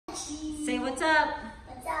Say what's up.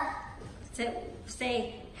 What's up?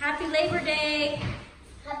 Say Happy Labor Day.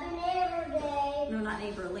 Happy Labor Day. No, not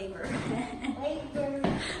neighbor, labor. Labor.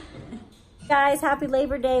 Guys, happy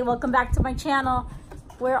Labor Day. Welcome back to my channel.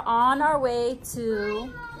 We're on our way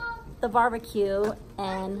to the barbecue,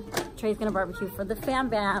 and Trey's gonna barbecue for the fam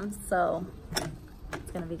bam, so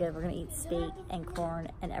it's gonna be good. We're gonna eat steak and corn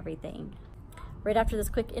and everything. Right after this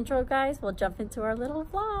quick intro, guys, we'll jump into our little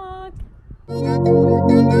vlog.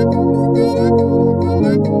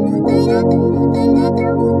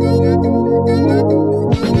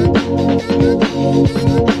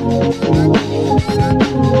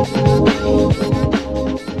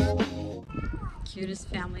 Cutest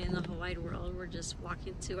family in the whole wide world. We're just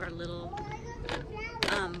walking to our little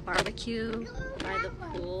barbecue by the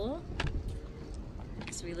pool.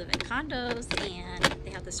 So we live in condos, and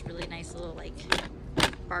they have this really nice little like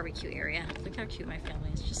barbecue area. Look how cute my family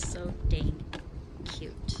is. Just so dang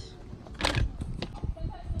cute.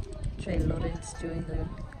 Trey Lawrence doing the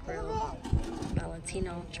grill.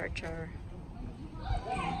 Valentino Char.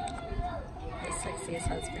 The sexiest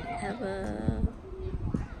husband ever.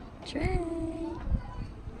 Trey.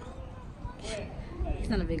 He's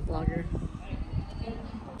not a big vlogger.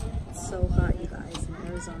 It's so hot, you guys, in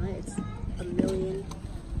Arizona. It's 1,000,000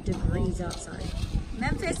 degrees outside.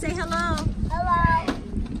 Memphis, say hello. Hello.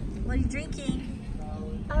 What are you drinking?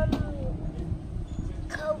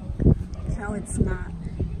 Coke. No, it's not.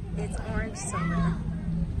 It's orange soda.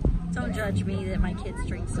 Don't judge me that my kids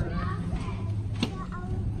drink soda.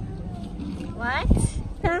 What?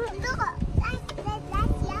 Huh? Look,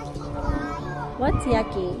 that's yucky, guys. What's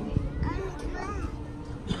yucky?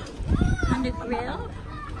 On On the grill?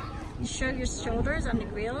 You show your shoulders on the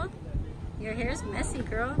grill? Your hair's messy,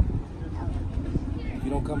 girl. If you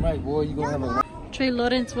don't come right, boy, you gonna have a Trey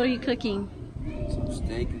Lawrence, what are you cooking? some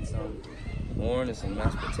steak and some corn and some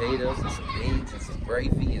mashed potatoes and some beans and some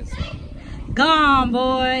gravy and some. Gone,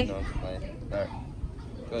 boy. No, I'm just playing. All right,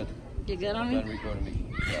 good. You good on Done me? recording me.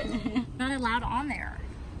 Yes. Not allowed on there.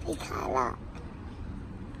 Because look.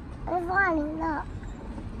 It's running, look.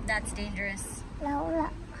 That's dangerous. No,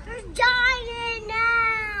 look. There's giant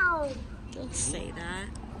now. Don't say that.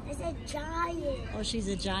 It's a giant. Oh, she's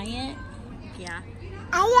a giant? Yeah.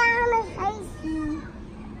 I am a horsey.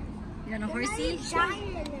 You're on a horsey? It's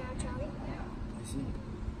giant now, Charlie.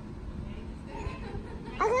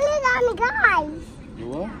 I can look on the guys. You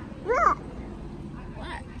what? Look.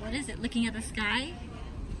 What? What is it? Looking at the sky?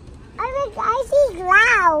 I see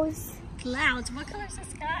clouds. Clouds. What color is the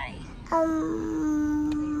sky?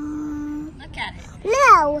 Look at it.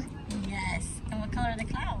 No. Yes. And what color are the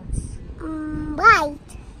clouds?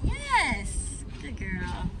 White. Yes. Good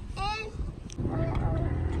girl. And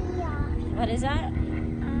What is that?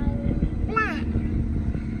 black.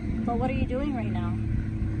 But what are you doing right now?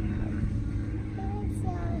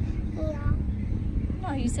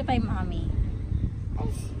 No, you sit by mommy.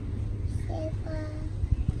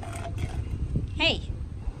 Hey,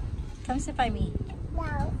 come sit by me.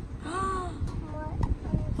 No.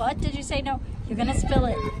 What did you say? No, you're gonna spill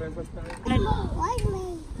it. Like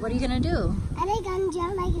me. What are you gonna do? I think I'm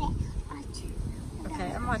just like that. Watch.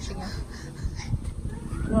 Okay, I'm watching you.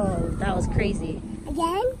 Whoa, that was crazy.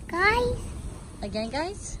 Again, guys? Again,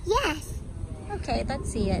 guys? Yes. Okay, let's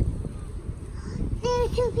see it. There are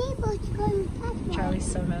two people going past me.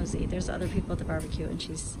 Charlie's so nosy. There's other people at the barbecue, and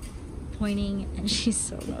she's pointing, and she's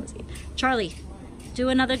so nosy. Charlie, do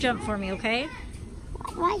another jump for me, okay?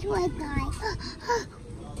 Watch one guy.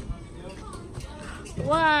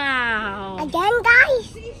 Wow. Again,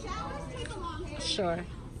 guys? Sure.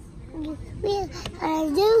 We're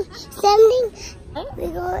gonna do something. We're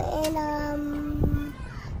going in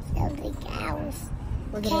something else.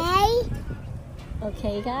 We're gonna. Okay?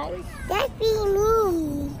 Okay, guys. That's be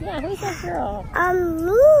me. Yeah, who's that girl? Me.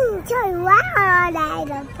 Charlie Brown at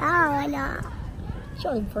the phone.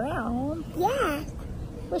 Charlie Brown. Yes.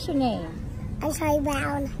 What's your name? I'm Charlie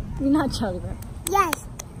Brown. You're not Charlie Brown. Yes.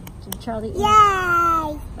 You're Charlie.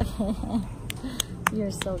 Yay.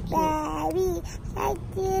 You're so cute. Baby, I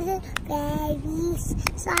did it. Baby's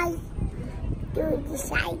side. Do the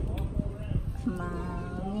side.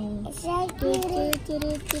 Mommy. It's like Do, do, do,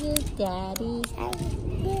 do, do, do. Daddy.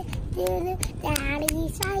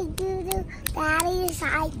 Daddy's side. Do daddy's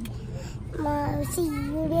side. Mom, see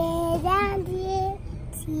you there down here.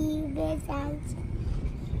 See you there down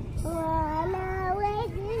here. Run away.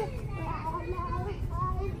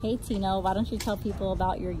 Hey Tino, why don't you tell people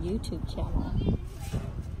about your YouTube channel?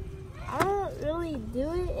 I don't really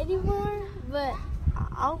do it anymore, but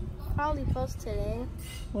I'll probably post today.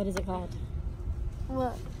 What is it called?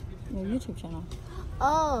 What? Your YouTube channel.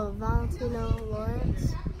 Oh, Valentino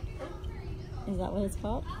Lawrence. Is that what it's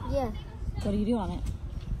called? Yeah. What do you do on it?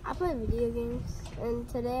 I play video games, and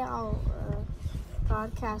today I'll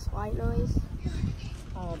broadcast white noise.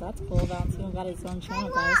 Oh, that's cool. Valentino got his own channel,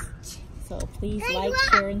 guys. So please like,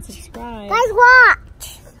 share, and subscribe. Guys,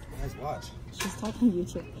 watch. Guys, watch. She's talking to you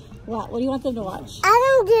too. What do you want them to watch?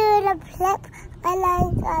 I don't do the flip. I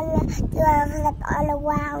like do a flip all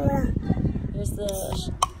around. Here's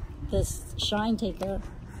this shine taker.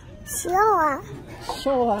 Sure.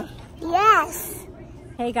 Sure. Yes.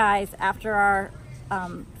 Hey guys, after our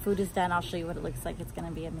food is done, I'll show you what it looks like. It's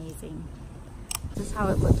gonna be amazing. This is how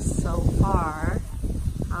it looks so far.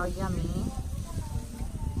 How yummy.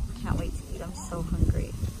 Can't wait to eat. I'm so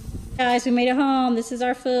hungry. Guys, we made it home. This is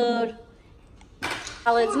our food.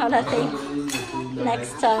 Salads, no nothing.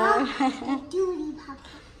 Next time.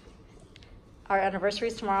 Our anniversary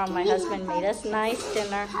is tomorrow. My husband made us nice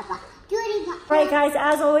dinner. Alright guys,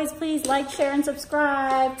 as always, please like, share, and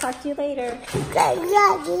subscribe. Talk to you later. Good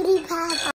job, Judy Papa.